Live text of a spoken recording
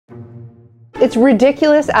It's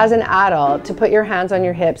ridiculous as an adult to put your hands on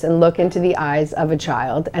your hips and look into the eyes of a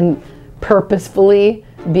child and purposefully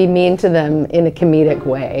be mean to them in a comedic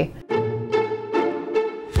way.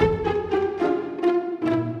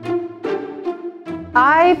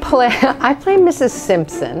 I play Mrs.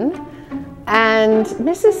 Simpson, and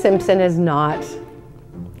Mrs. Simpson is not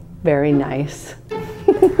very nice.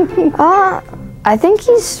 I think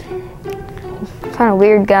he's kind of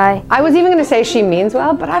weird guy. I was even going to say she means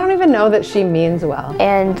well, but I don't even know that she means well.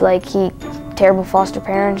 And like terrible foster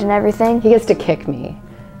parent and everything. He gets to kick me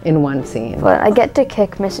in one scene. But I get to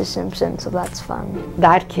kick Mrs. Simpson, so that's fun.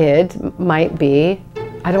 That kid might be,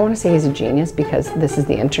 I don't want to say he's a genius because this is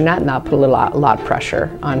the internet and that'll put a lot of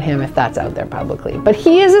pressure on him if that's out there publicly. But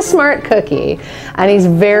he is a smart cookie and he's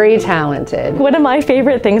very talented. One of my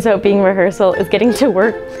favorite things about being rehearsal is getting to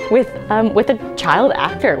work with a child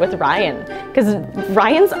actor, with Ryan, because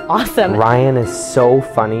Ryan's awesome. Ryan is so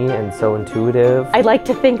funny and so intuitive. I like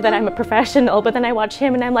to think that I'm a professional, but then I watch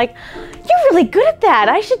him and I'm like, you're really good at that.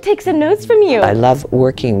 I should take some notes from you. I love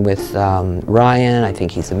working with Ryan. I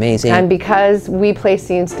think he's amazing. And because we play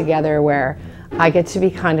scenes together where I get to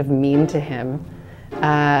be kind of mean to him,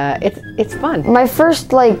 it's fun. My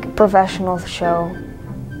first like professional show,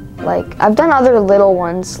 like I've done other little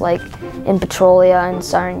ones like in Petrolia and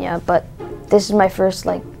Sarnia, but this is my first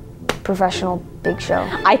like professional big show.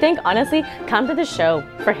 I think honestly, come to the show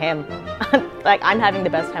for him. Like I'm having the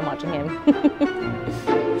best time watching him.